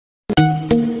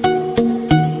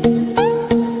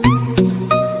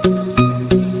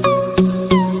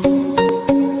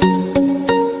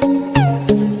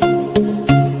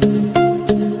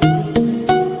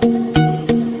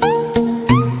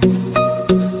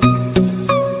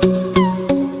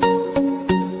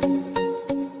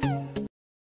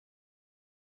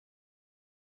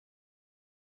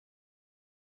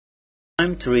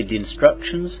to read the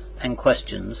instructions and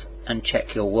questions and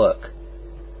check your work.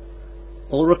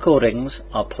 All recordings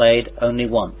are played only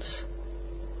once.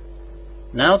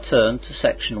 Now turn to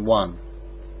Section 1.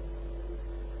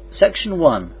 Section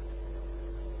 1.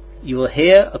 You will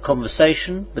hear a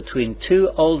conversation between two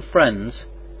old friends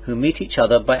who meet each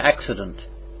other by accident.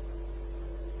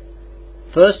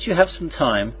 First, you have some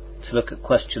time to look at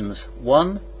questions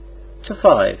 1 to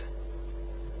 5.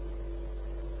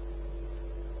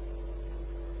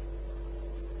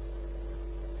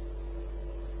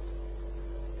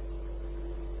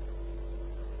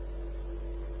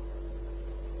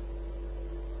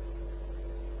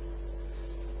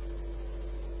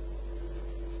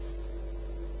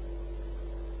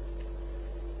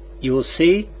 You will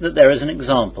see that there is an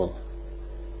example.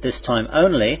 This time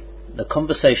only, the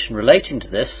conversation relating to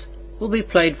this will be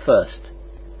played first.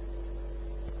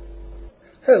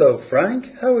 Hello, Frank.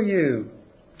 How are you?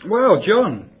 Wow,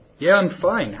 John. Yeah, I'm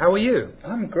fine. How are you?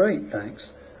 I'm great,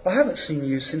 thanks. I haven't seen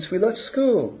you since we left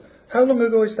school. How long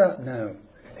ago is that now?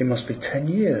 It must be 10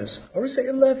 years. Or is it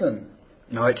 11?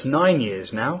 No, it's 9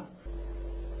 years now.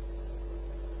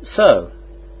 So,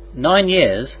 9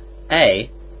 years, A,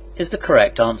 is the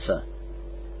correct answer.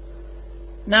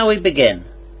 Now we begin.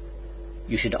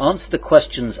 You should answer the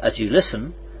questions as you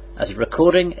listen, as a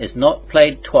recording is not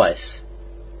played twice.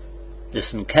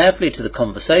 Listen carefully to the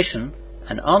conversation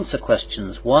and answer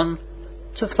questions 1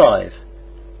 to 5.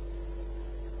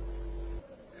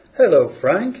 Hello,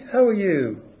 Frank. How are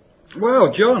you?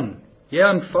 Wow, John. Yeah,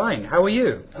 I'm fine. How are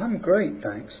you? I'm great,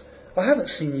 thanks. I haven't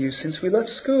seen you since we left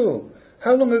school.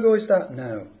 How long ago is that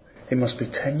now? It must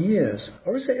be 10 years.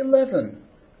 Or is it 11?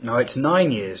 No, it's 9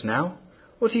 years now.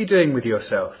 What are you doing with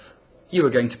yourself? You were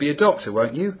going to be a doctor,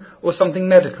 weren't you? Or something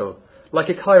medical, like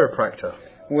a chiropractor.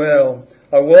 Well,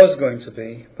 I was going to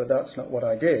be, but that's not what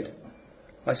I did.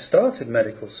 I started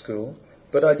medical school,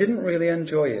 but I didn't really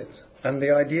enjoy it, and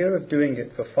the idea of doing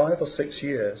it for 5 or 6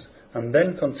 years, and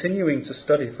then continuing to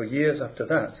study for years after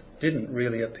that, didn't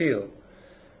really appeal.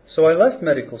 So I left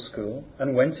medical school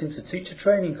and went into teacher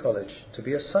training college to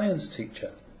be a science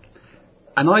teacher.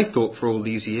 And I thought for all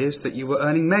these years that you were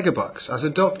earning megabucks as a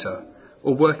doctor,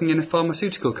 or working in a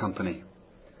pharmaceutical company.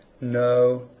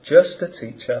 No, just a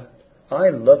teacher. I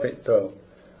love it though.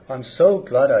 I'm so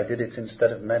glad I did it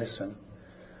instead of medicine.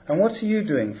 And what are you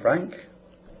doing, Frank?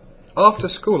 After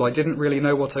school I didn't really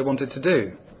know what I wanted to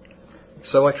do.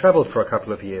 So I travelled for a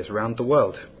couple of years around the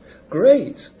world.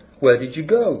 Great! Where did you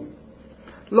go?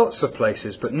 Lots of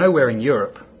places, but nowhere in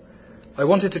Europe. I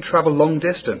wanted to travel long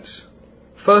distance.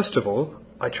 First of all,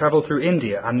 I travelled through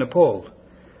India and Nepal.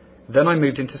 Then I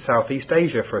moved into Southeast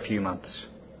Asia for a few months.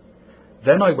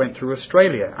 Then I went through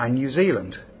Australia and New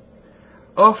Zealand.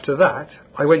 After that,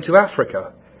 I went to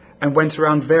Africa and went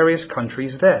around various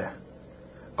countries there.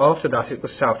 After that, it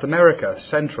was South America,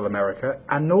 Central America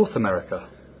and North America.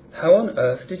 How on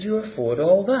earth did you afford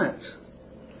all that?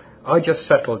 I just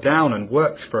settled down and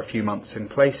worked for a few months in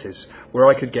places where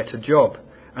I could get a job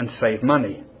and save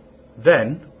money.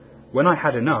 Then, when I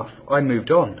had enough, I moved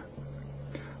on.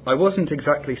 I wasn't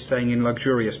exactly staying in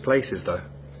luxurious places, though.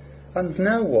 And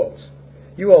now what?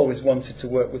 You always wanted to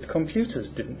work with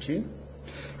computers, didn't you?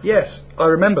 Yes, I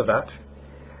remember that.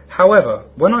 However,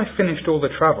 when I finished all the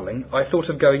travelling, I thought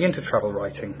of going into travel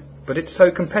writing, but it's so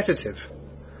competitive.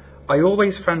 I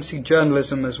always fancied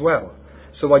journalism as well,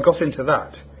 so I got into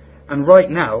that. And right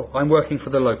now, I'm working for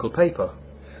the local paper.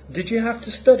 Did you have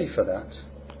to study for that?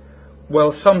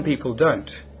 Well, some people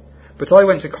don't. But I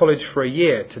went to college for a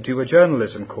year to do a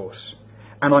journalism course.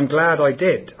 And I'm glad I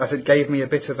did, as it gave me a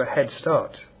bit of a head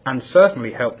start, and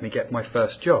certainly helped me get my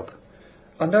first job.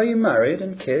 And are you married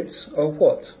and kids, or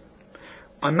what?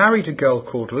 I married a girl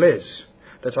called Liz,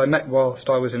 that I met whilst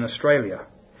I was in Australia.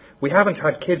 We haven't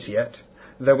had kids yet,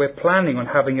 though we're planning on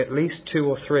having at least 2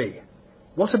 or 3.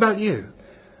 What about you?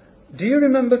 Do you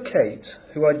remember Kate,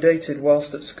 who I dated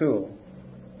whilst at school?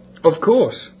 Of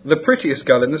course, the prettiest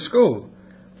girl in the school.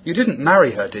 You didn't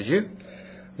marry her, did you?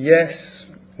 Yes,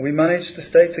 we managed to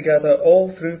stay together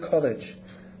all through college.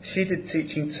 She did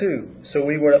teaching too, so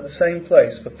we were at the same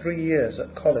place for 3 years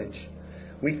at college.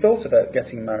 We thought about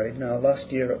getting married in our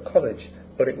last year at college,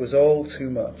 but it was all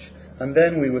too much, and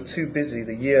then we were too busy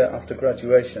the year after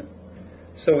graduation.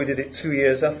 So we did it 2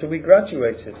 years after we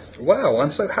graduated. Wow,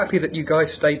 I'm so happy that you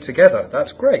guys stayed together.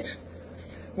 That's great.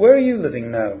 Where are you living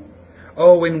now?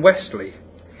 Oh, in Westley.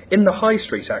 In the High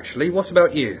Street, actually. What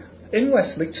about you? In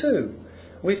Westley too.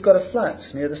 We've got a flat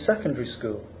near the secondary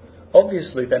school.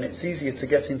 Obviously then it's easier to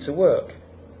get into work.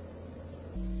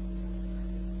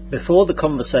 Before the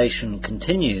conversation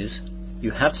continues,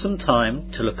 you have some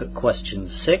time to look at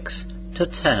questions 6 to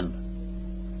 10.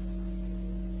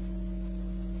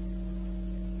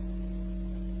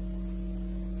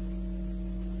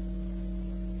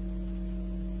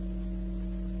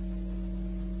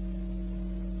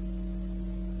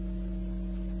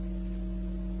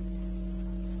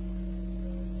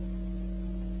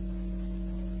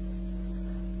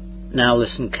 Now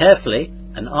listen carefully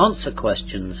and answer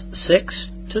questions 6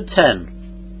 to 10.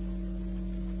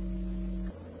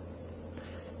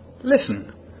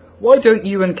 Listen, why don't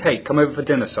you and Kate come over for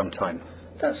dinner sometime?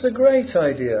 That's a great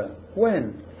idea.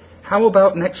 When? How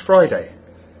about next Friday?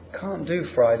 Can't do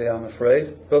Friday, I'm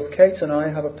afraid. Both Kate and I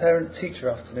have a parent-teacher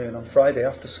afternoon on Friday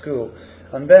after school,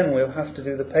 and then we'll have to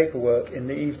do the paperwork in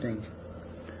the evening.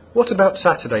 What about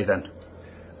Saturday then?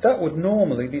 That would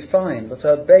normally be fine, but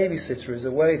our babysitter is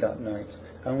away that night,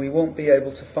 and we won't be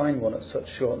able to find one at such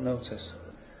short notice.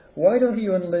 Why don't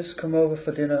you and Liz come over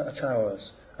for dinner at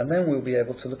ours, and then we'll be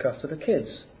able to look after the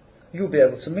kids. You'll be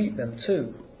able to meet them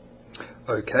too.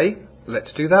 OK,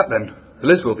 let's do that then.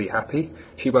 Liz will be happy.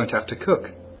 She won't have to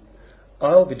cook.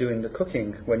 I'll be doing the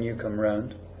cooking when you come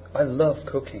round. I love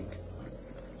cooking.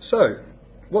 So,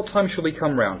 what time shall we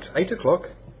come round? 8 o'clock?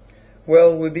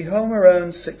 Well, we'll be home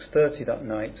around 6:30 that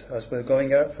night, as we're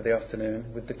going out for the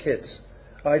afternoon with the kids.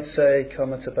 I'd say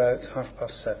come at about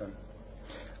 7:30.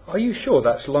 Are you sure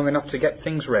that's long enough to get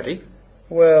things ready?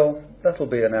 Well, that'll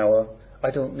be an hour. I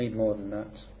don't need more than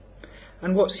that.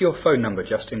 And what's your phone number,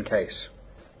 just in case?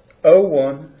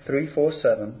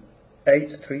 01347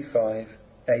 835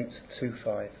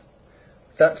 825.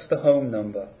 That's the home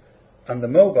number. And the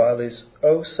mobile is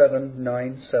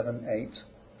 07978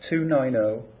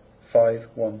 290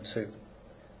 512.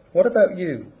 What about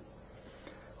you?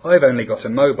 I've only got a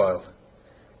mobile.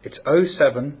 It's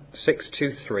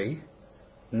 07623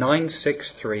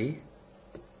 963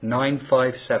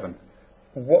 957.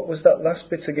 What was that last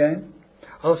bit again?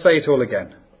 I'll say it all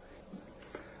again.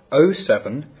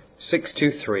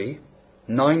 07623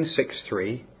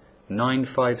 963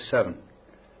 957.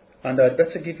 And I'd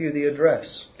better give you the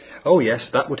address. Oh yes,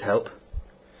 that would help.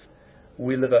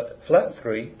 We live at Flat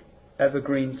 3,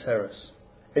 Evergreen Terrace.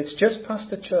 It's just past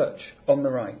the church on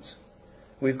the right.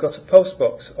 We've got a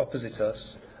postbox opposite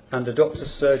us and a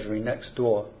doctor's surgery next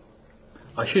door.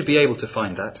 I should be able to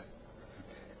find that.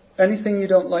 Anything you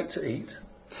don't like to eat?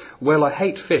 Well, I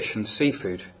hate fish and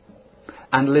seafood.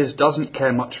 And Liz doesn't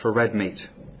care much for red meat.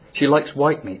 She likes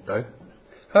white meat, though.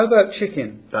 How about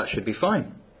chicken? That should be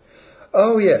fine.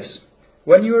 Oh, yes.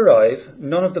 When you arrive,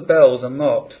 none of the bells are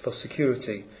marked for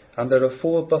security, and there are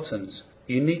 4 buttons.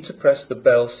 You need to press the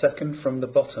bell second from the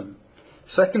bottom.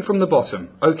 Second from the bottom.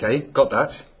 OK, got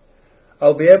that.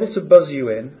 I'll be able to buzz you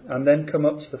in, and then come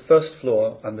up to the first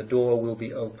floor, and the door will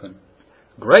be open.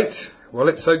 Great. Well,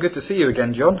 it's so good to see you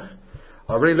again, John.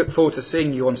 I really look forward to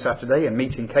seeing you on Saturday and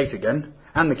meeting Kate again.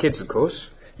 And the kids, of course.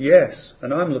 Yes,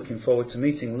 and I'm looking forward to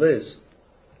meeting Liz.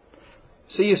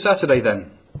 See you Saturday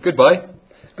then. Goodbye.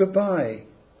 Goodbye.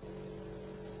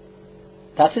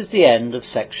 That is the end of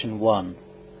section 1.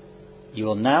 You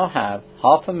will now have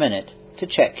half a minute to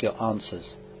check your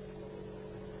answers.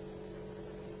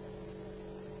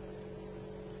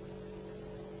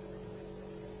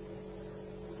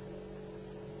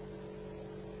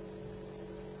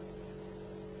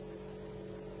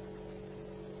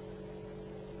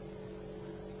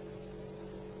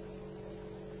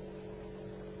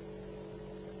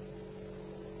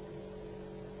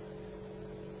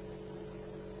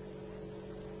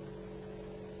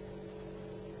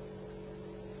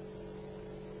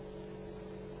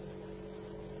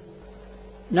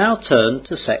 Now turn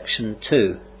to section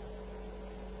 2.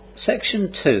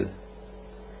 Section 2.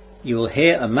 You will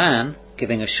hear a man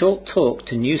giving a short talk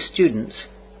to new students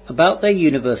about their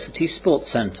university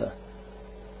sports centre.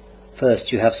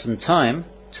 First, you have some time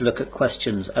to look at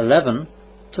questions 11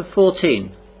 to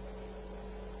 14.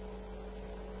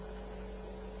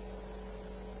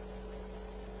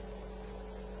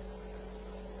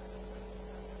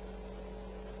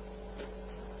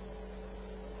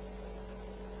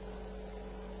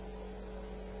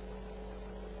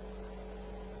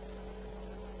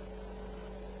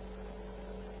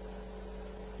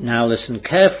 Now listen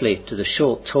carefully to the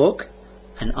short talk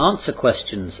and answer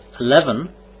questions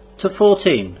 11 to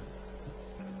 14.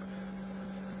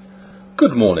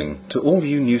 Good morning to all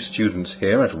you new students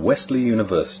here at Wesley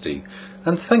University,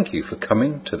 and thank you for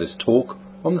coming to this talk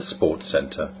on the Sports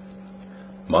Centre.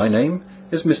 My name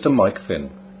is Mr. Mike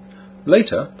Finn.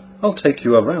 Later I'll take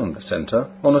you around the centre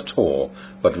on a tour,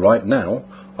 but right now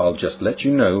I'll just let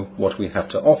you know what we have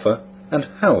to offer and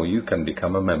how you can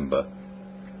become a member.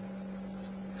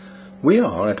 We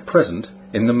are at present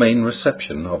in the main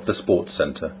reception of the Sports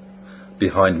Centre.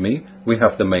 Behind me we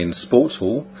have the main sports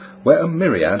hall, where a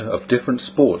myriad of different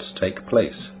sports take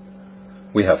place.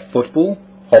 We have football,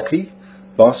 hockey,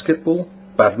 basketball,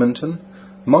 badminton,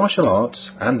 martial arts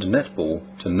and netball,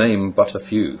 to name but a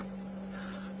few.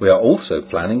 We are also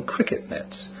planning cricket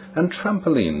nets and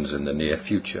trampolines in the near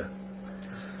future.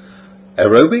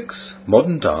 Aerobics,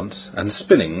 modern dance and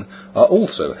spinning are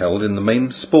also held in the main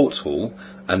sports hall,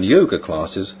 and yoga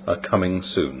classes are coming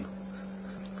soon.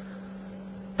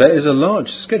 There is a large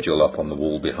schedule up on the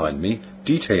wall behind me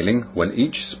detailing when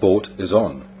each sport is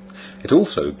on. It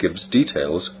also gives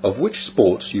details of which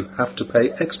sports you have to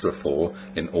pay extra for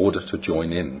in order to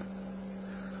join in.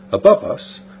 Above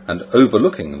us, and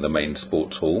overlooking the main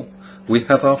sports hall, we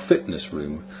have our fitness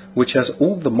room, which has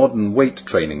all the modern weight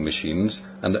training machines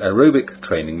and aerobic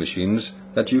training machines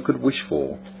that you could wish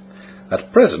for.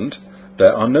 At present,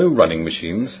 there are no running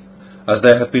machines, as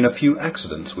there have been a few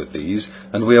accidents with these,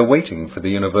 and we are waiting for the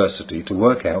university to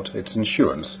work out its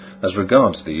insurance as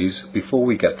regards these before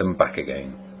we get them back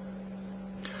again.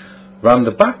 Round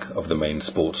the back of the main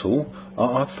sports hall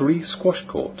are our 3 squash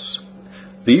courts.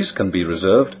 These can be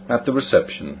reserved at the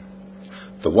reception.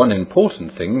 The one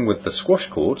important thing with the squash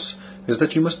courts is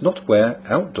that you must not wear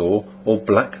outdoor or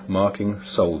black marking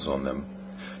soles on them.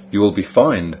 You will be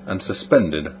fined and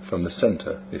suspended from the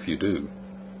centre if you do.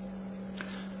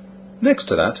 Next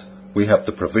to that, we have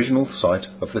the provisional site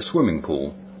of the swimming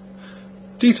pool.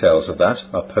 Details of that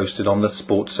are posted on the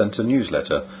Sports Centre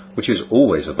newsletter, which is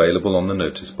always available on the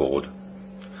notice board.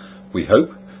 We hope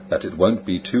that it won't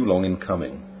be too long in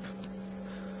coming.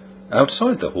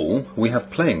 Outside the hall, we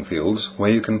have playing fields where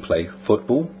you can play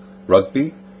football,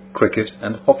 rugby, cricket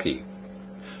and hockey.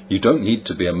 You don't need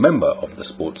to be a member of the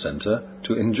Sports Centre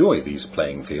to enjoy these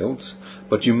playing fields,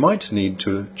 but you might need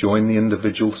to join the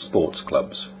individual sports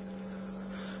clubs.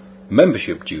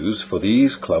 Membership dues for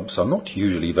these clubs are not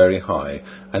usually very high,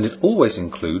 and it always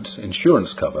includes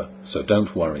insurance cover, so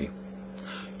don't worry.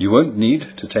 You won't need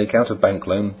to take out a bank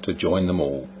loan to join them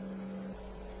all.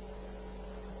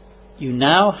 You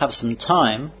now have some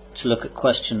time to look at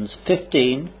questions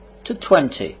 15 to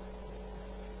 20.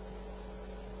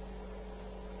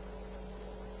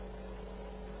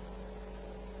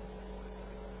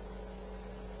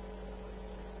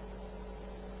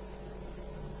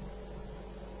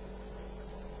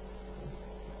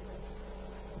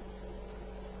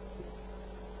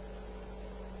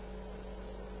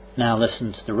 Now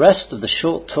listen to the rest of the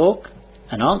short talk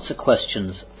and answer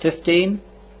questions 15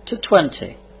 to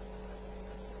 20.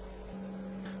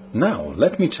 Now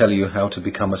let me tell you how to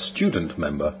become a student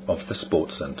member of the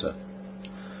Sports Centre.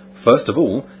 First of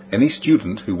all, any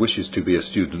student who wishes to be a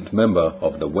student member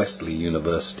of the Wesley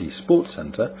University Sports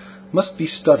Centre must be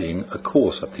studying a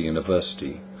course at the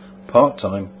university,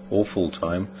 part-time or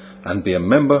full-time, and be a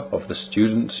member of the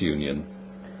Students' Union.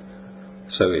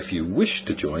 So if you wish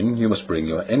to join, you must bring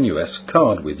your NUS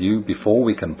card with you before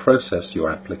we can process your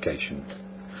application.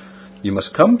 You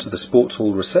must come to the Sports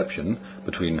Hall reception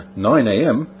between 9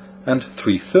 a.m. and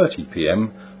 3:30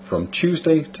 p.m. from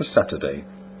Tuesday to Saturday.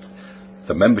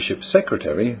 The membership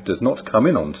secretary does not come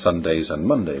in on Sundays and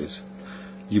Mondays.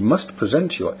 You must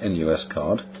present your NUS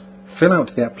card, fill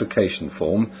out the application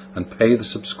form and pay the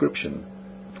subscription.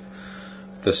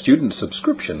 The student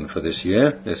subscription for this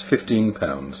year is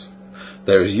 £15.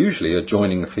 There is usually a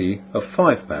joining fee of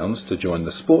 £5 to join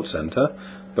the Sports Centre,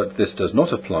 but this does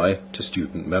not apply to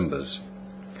student members.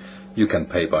 You can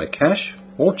pay by cash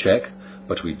or cheque,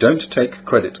 but we don't take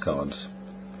credit cards.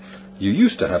 You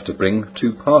used to have to bring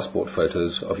 2 passport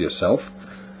photos of yourself,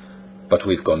 but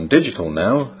we've gone digital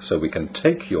now, so we can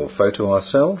take your photo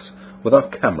ourselves with our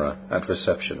camera at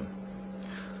reception.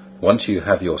 Once you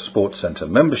have your Sports Centre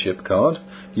membership card,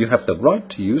 you have the right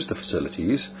to use the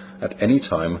facilities at any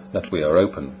time that we are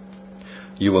open.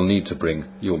 You will need to bring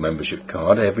your membership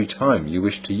card every time you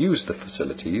wish to use the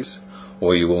facilities,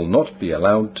 or you will not be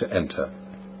allowed to enter.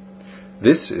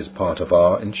 This is part of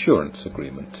our insurance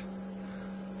agreement.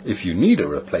 If you need a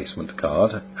replacement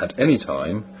card at any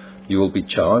time, you will be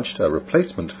charged a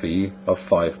replacement fee of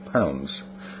 £5,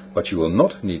 but you will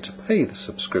not need to pay the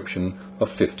subscription of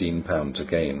 £15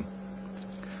 again.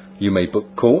 You may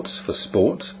book courts for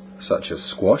sports such as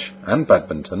squash and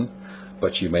badminton,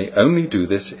 but you may only do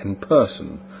this in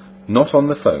person, not on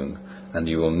the phone, and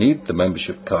you will need the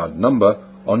membership card number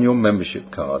on your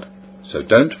membership card, so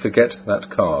don't forget that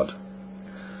card.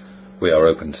 We are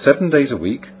open 7 days a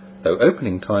week, though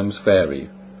opening times vary.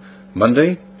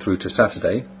 Monday through to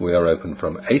Saturday we are open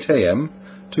from 8 a.m.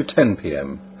 to 10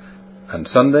 p.m. and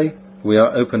Sunday we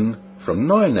are open from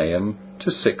 9 a.m.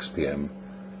 to 6 p.m.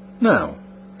 Now,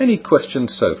 any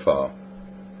questions so far?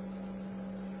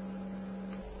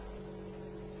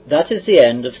 That is the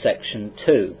end of section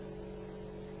 2.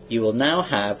 You will now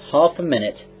have half a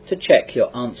minute to check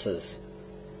your answers.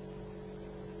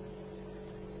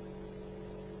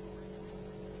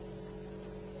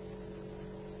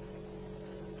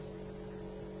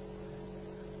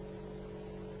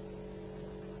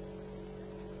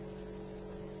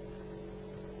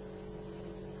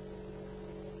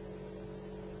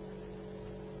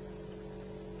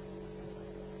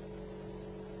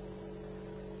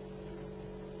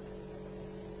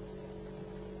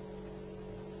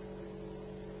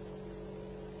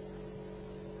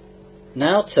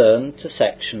 Now turn to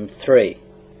Section 3.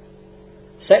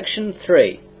 Section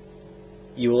 3.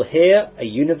 You will hear a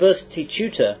university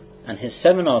tutor and his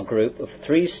seminar group of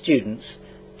 3 students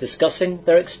discussing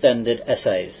their extended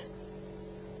essays.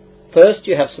 First,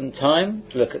 you have some time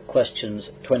to look at questions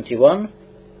 21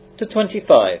 to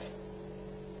 25.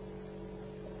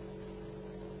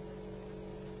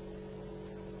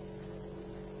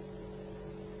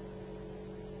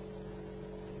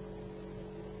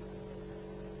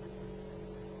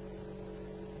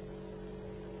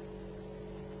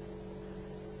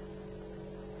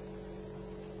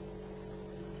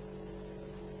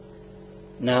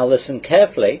 Now listen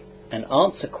carefully and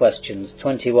answer questions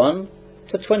 21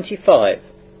 to 25.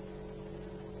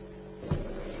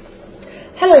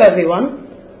 Hello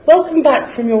everyone, welcome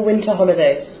back from your winter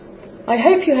holidays. I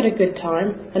hope you had a good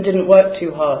time and didn't work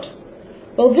too hard.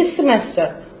 Well, this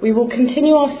semester we will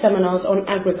continue our seminars on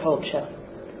agriculture.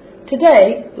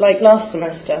 Today, like last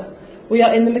semester, we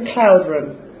are in the McLeod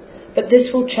room, but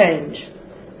this will change.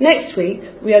 Next week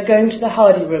we are going to the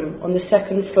Hardy room on the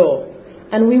 2nd floor,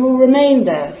 and we will remain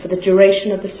there for the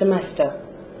duration of the semester.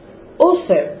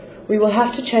 Also, we will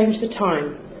have to change the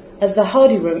time, as the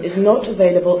Hardy room is not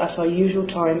available at our usual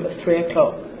time of 3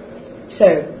 o'clock.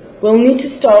 So, we'll need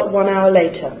to start 1 hour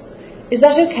later. Is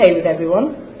that okay with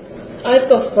everyone? I've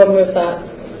got a problem with that.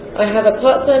 I have a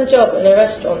part-time job in a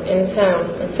restaurant in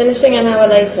town, and finishing an hour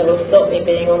later will stop me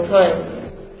being on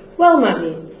time. Well,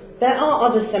 Maggie, there are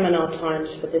other seminar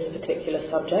times for this particular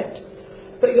subject,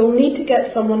 but you'll need to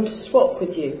get someone to swap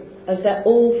with you, as they're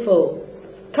all full.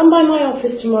 Come by my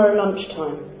office tomorrow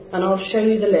lunchtime, and I'll show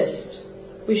you the list.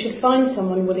 We should find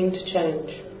someone willing to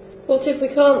change. What if we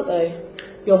can't, though?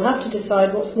 You'll have to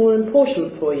decide what's more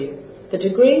important for you, the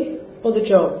degree or the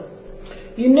job.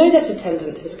 You know that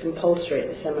attendance is compulsory at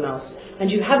the seminars,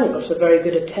 and you haven't got a very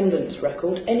good attendance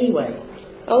record anyway.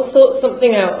 I'll sort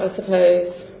something out, I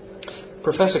suppose.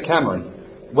 Professor Cameron,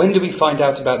 when do we find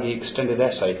out about the extended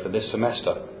essay for this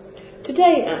semester?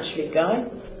 Today, actually, Guy.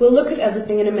 We'll look at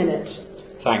everything in a minute.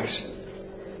 Thanks.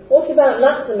 What about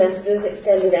last semester's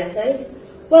extended essay?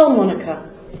 Well, Monica,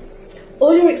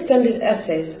 all your extended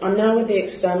essays are now with the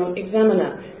external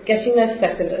examiner, getting their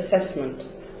second assessment.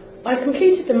 I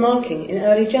completed the marking in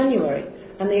early January,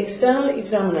 and the external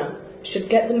examiner should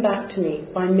get them back to me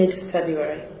by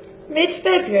mid-February.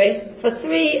 Mid-February? For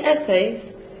 3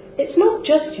 essays? It's not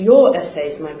just your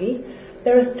essays, Maggie.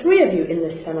 There are 3 of you in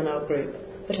this seminar group,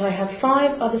 but I have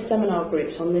 5 other seminar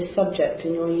groups on this subject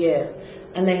in your year,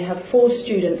 and they have 4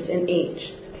 students in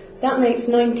each. That makes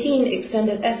 19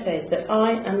 extended essays that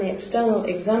I and the external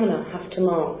examiner have to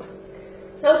mark.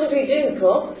 How did we do,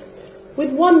 Prof?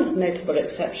 With one notable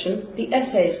exception, the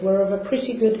essays were of a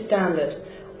pretty good standard.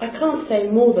 I can't say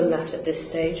more than that at this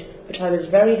stage, but I was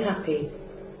very happy.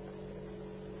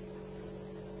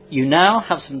 You now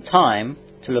have some time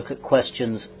to look at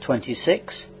questions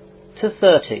 26 to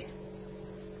 30.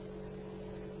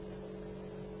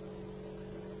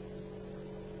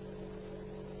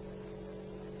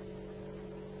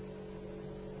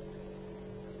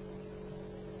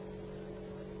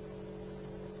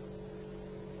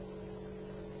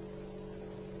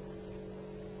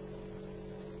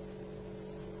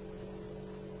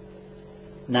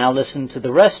 Now listen to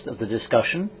the rest of the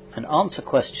discussion and answer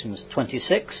questions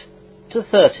 26 to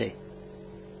 30.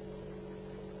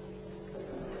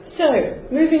 So,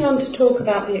 moving on to talk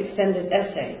about the extended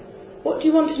essay. What do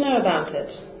you want to know about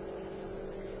it?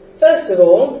 First of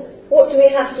all, what do we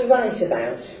have to write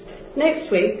about? Next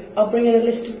week, I'll bring in a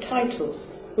list of titles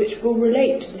which will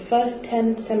relate to the first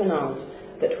 10 seminars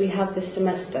that we have this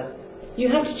semester. You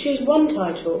have to choose one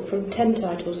title from 10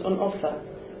 titles on offer,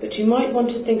 but you might want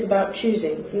to think about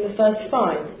choosing from the first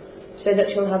 5, so that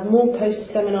you'll have more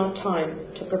post-seminar time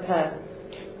to prepare.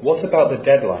 What about the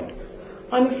deadline?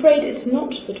 I'm afraid it's not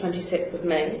the 26th of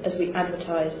May, as we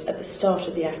advertised at the start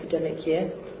of the academic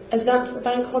year, as that's a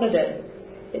bank holiday.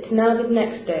 It's now the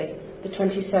next day, the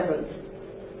 27th.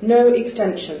 No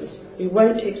extensions. We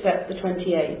won't accept the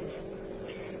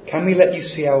 28th. Can we let you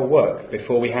see our work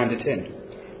before we hand it in?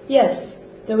 Yes,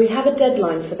 though we have a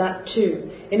deadline for that too,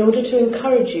 in order to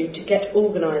encourage you to get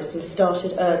organised and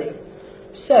started early.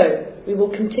 So, we will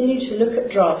continue to look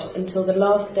at drafts until the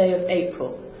last day of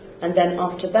April, and then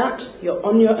after that, you're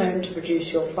on your own to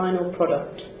produce your final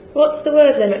product. What's the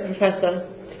word limit, Professor?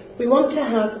 We want to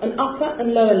have an upper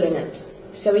and lower limit,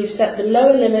 so we've set the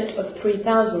lower limit of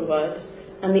 3,000 words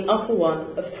and the upper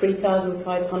one of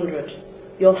 3,500.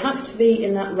 You'll have to be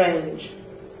in that range.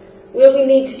 Will we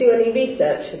need to do any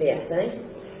research for the essay?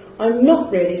 I'm not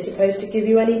really supposed to give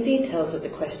you any details of the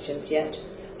questions yet,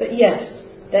 but yes,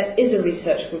 there is a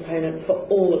research component for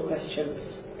all the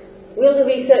questions. Will the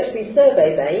research be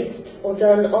survey-based or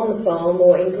done on the farm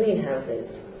or in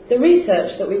greenhouses? The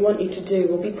research that we want you to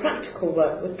do will be practical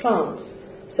work with plants,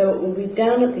 so it will be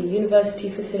down at the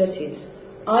university facilities,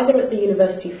 either at the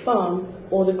university farm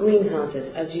or the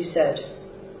greenhouses, as you said.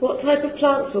 What type of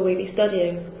plants will we be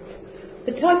studying?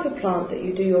 The type of plant that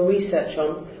you do your research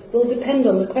on will depend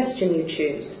on the question you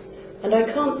choose, and I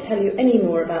can't tell you any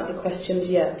more about the questions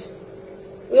yet.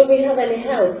 Will we have any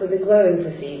help with the growing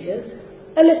procedures?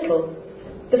 A little.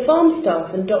 The farm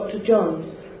staff and Dr.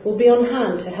 Johns will be on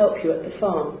hand to help you at the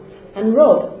farm, and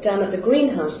Rob, down at the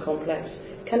greenhouse complex,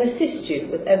 can assist you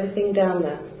with everything down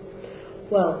there.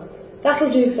 Well,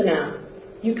 that'll do for now.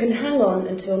 You can hang on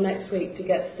until next week to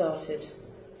get started.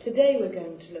 Today we're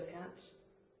going to look at...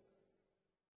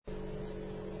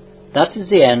 That is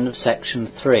the end of section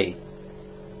 3.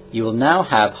 You will now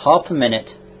have half a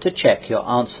minute to check your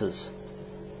answers.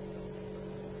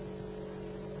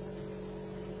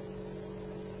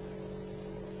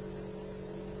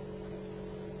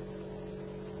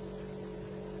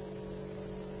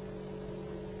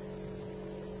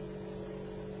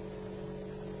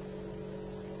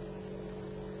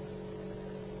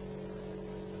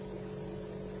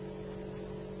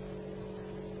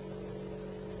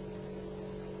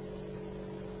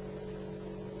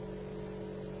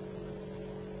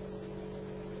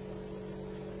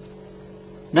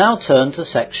 Now turn to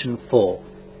Section 4.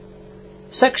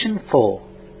 Section 4.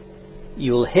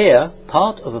 You will hear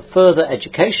part of a further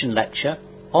education lecture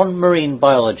on marine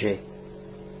biology.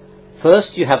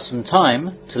 First, you have some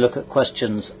time to look at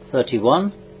questions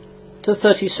 31 to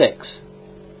 36.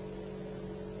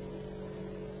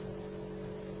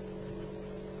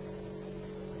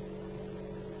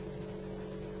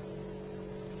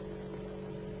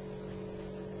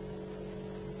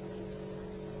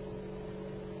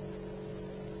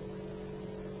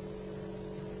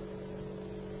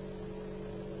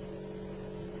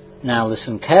 Now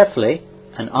listen carefully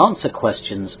and answer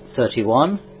questions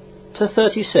 31 to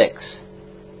 36.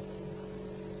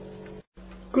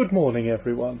 Good morning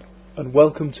everyone, and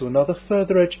welcome to another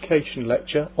further education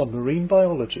lecture on marine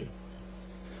biology.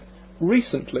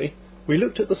 Recently we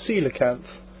looked at the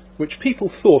coelacanth, which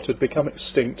people thought had become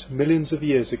extinct millions of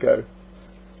years ago.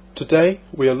 Today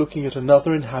we are looking at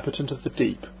another inhabitant of the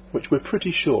deep, which we're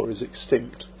pretty sure is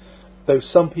extinct, though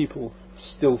some people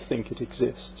still think it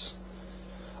exists.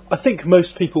 I think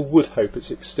most people would hope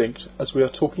it's extinct, as we are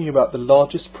talking about the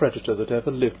largest predator that ever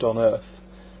lived on Earth.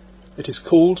 It is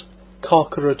called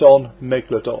Carcharodon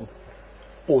megalodon,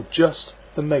 or just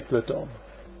the megalodon.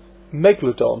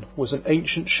 Megalodon was an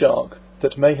ancient shark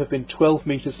that may have been 12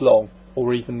 metres long,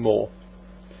 or even more.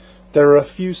 There are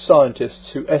a few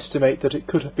scientists who estimate that it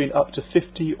could have been up to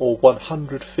 50 or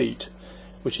 100 feet,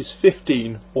 which is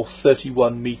 15 or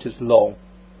 31 metres long.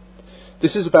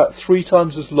 This is about 3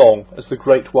 times as long as the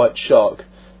great white shark,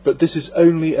 but this is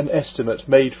only an estimate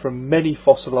made from many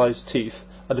fossilised teeth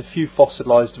and a few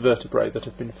fossilised vertebrae that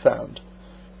have been found.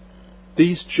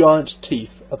 These giant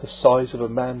teeth are the size of a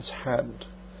man's hand.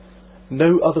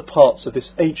 No other parts of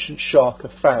this ancient shark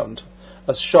are found,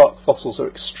 as shark fossils are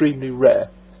extremely rare,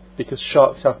 because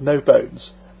sharks have no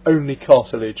bones, only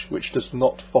cartilage which does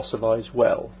not fossilise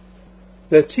well.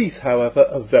 Their teeth, however,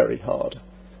 are very hard.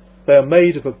 They are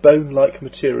made of a bone-like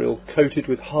material coated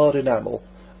with hard enamel,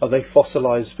 and they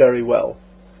fossilise very well,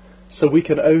 so we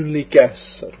can only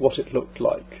guess at what it looked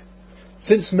like.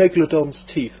 Since Megalodon's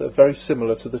teeth are very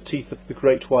similar to the teeth of the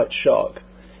great white shark,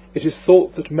 it is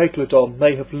thought that Megalodon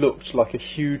may have looked like a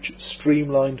huge,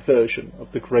 streamlined version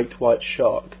of the great white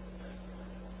shark.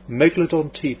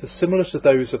 Megalodon teeth are similar to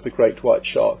those of the great white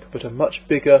shark, but are much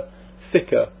bigger,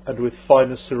 thicker, and with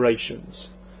finer serrations.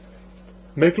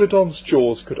 Megalodon's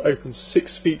jaws could open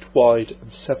 6 feet wide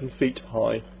and 7 feet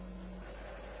high.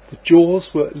 The jaws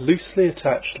were loosely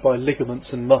attached by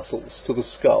ligaments and muscles to the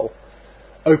skull,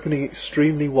 opening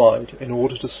extremely wide in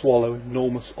order to swallow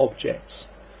enormous objects.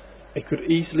 It could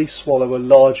easily swallow a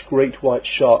large great white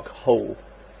shark whole.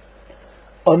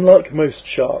 Unlike most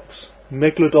sharks,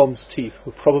 Megalodon's teeth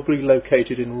were probably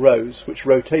located in rows which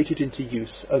rotated into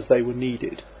use as they were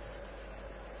needed.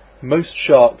 Most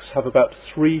sharks have about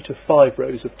 3 to 5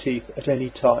 rows of teeth at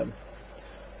any time.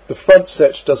 The front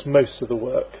set does most of the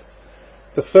work.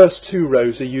 The first 2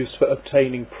 rows are used for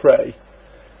obtaining prey.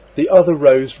 The other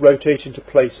rows rotate into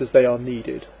place as they are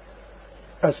needed.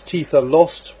 As teeth are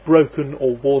lost, broken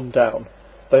or worn down,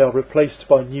 they are replaced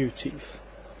by new teeth.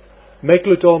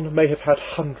 Megalodon may have had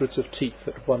hundreds of teeth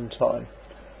at one time.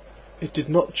 It did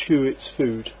not chew its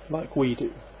food like we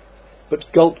do, but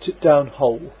gulped it down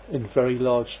whole in very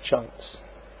large chunks.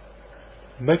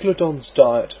 Megalodon's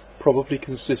diet probably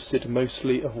consisted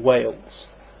mostly of whales.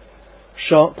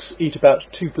 Sharks eat about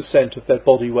 2% of their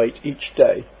body weight each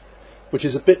day, which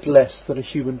is a bit less than a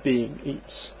human being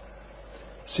eats.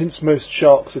 Since most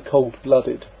sharks are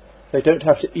cold-blooded, they don't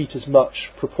have to eat as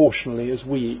much proportionally as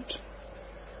we eat.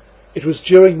 It was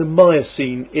during the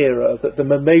Miocene era that the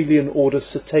mammalian order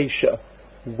Cetacea,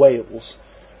 whales,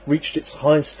 reached its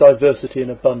highest diversity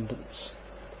and abundance.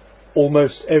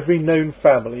 Almost every known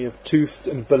family of toothed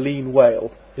and baleen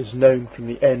whale is known from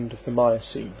the end of the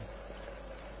Miocene.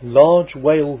 Large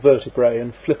whale vertebrae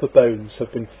and flipper bones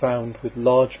have been found with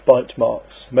large bite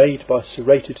marks made by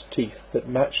serrated teeth that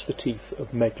match the teeth of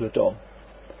Megalodon.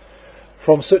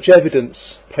 From such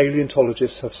evidence,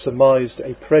 paleontologists have surmised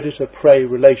a predator-prey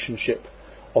relationship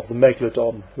of the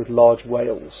Megalodon with large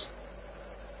whales.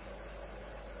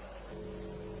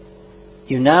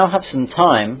 You now have some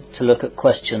time to look at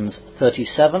questions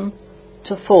 37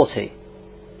 to 40.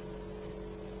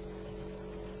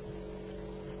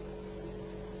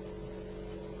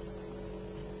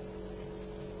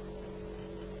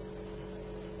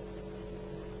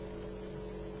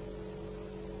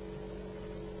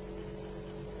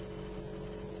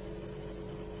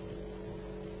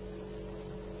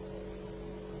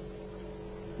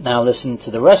 Now listen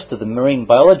to the rest of the marine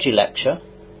biology lecture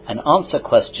and answer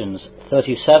questions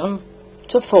 37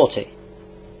 to 40.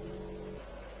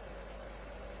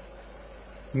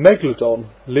 Megalodon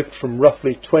lived from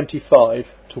roughly 25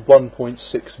 to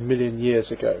 1.6 million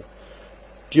years ago,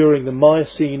 during the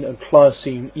Miocene and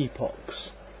Pliocene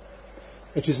epochs.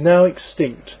 It is now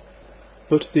extinct,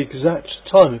 but the exact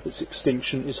time of its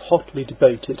extinction is hotly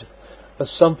debated, as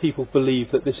some people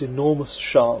believe that this enormous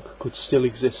shark could still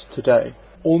exist today.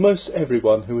 Almost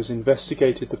everyone who has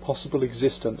investigated the possible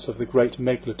existence of the great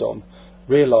Megalodon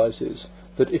realises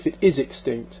that if it is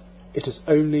extinct, it has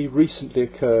only recently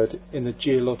occurred in the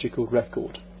geological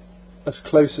record, as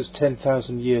close as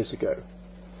 10,000 years ago.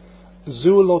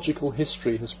 Zoological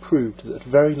history has proved that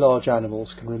very large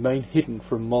animals can remain hidden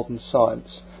from modern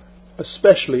science,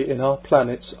 especially in our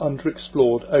planet's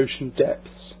underexplored ocean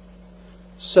depths.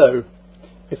 So,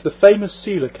 if the famous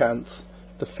coelacanth,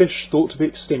 the fish thought to be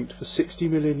extinct for 60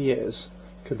 million years,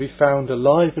 can be found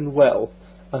alive and well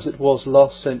as it was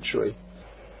last century,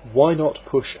 why not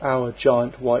push our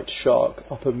giant white shark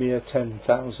up a mere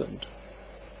 10,000?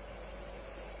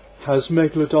 Has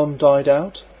Megalodon died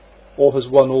out, or has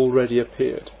one already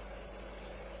appeared?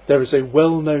 There is a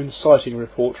well-known sighting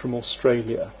report from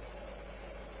Australia.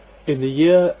 In the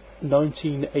year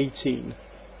 1918,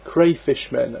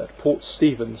 crayfishmen at Port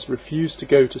Stephens refused to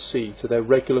go to sea to their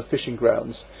regular fishing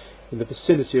grounds in the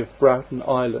vicinity of Broughton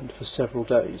Island for several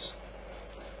days.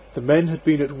 The men had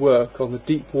been at work on the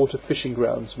deep water fishing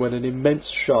grounds when an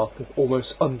immense shark of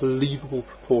almost unbelievable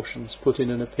proportions put in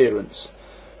an appearance,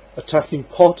 attacking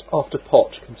pot after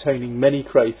pot containing many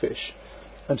crayfish,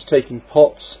 and taking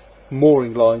pots,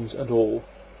 mooring lines and all.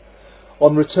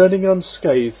 On returning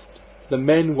unscathed, the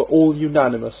men were all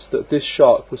unanimous that this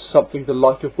shark was something the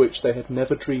like of which they had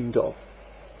never dreamed of.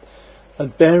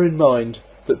 And bear in mind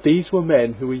that these were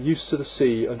men who were used to the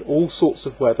sea and all sorts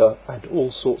of weather and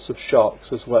all sorts of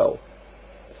sharks as well.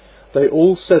 They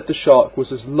all said the shark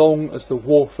was as long as the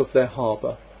wharf of their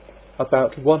harbour,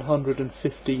 about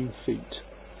 115 feet.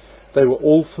 They were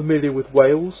all familiar with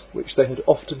whales, which they had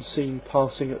often seen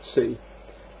passing at sea,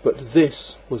 but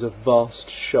this was a vast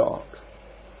shark.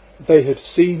 They had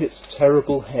seen its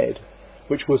terrible head,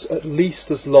 which was at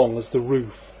least as long as the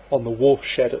roof on the wharf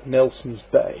shed at Nelson's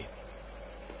Bay.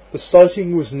 The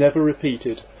sighting was never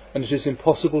repeated, and it is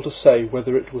impossible to say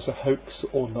whether it was a hoax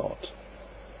or not.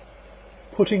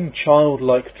 Putting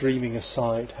childlike dreaming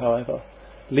aside, however,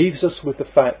 leaves us with the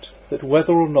fact that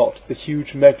whether or not the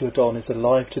huge Megalodon is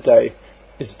alive today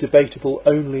is debatable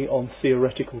only on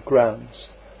theoretical grounds.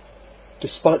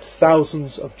 Despite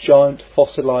thousands of giant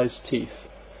fossilised teeth,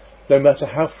 no matter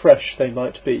how fresh they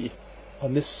might be,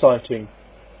 on this sighting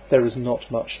there is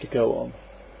not much to go on.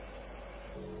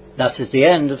 That is the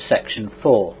end of section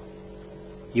 4.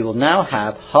 You will now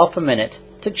have half a minute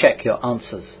to check your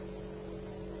answers.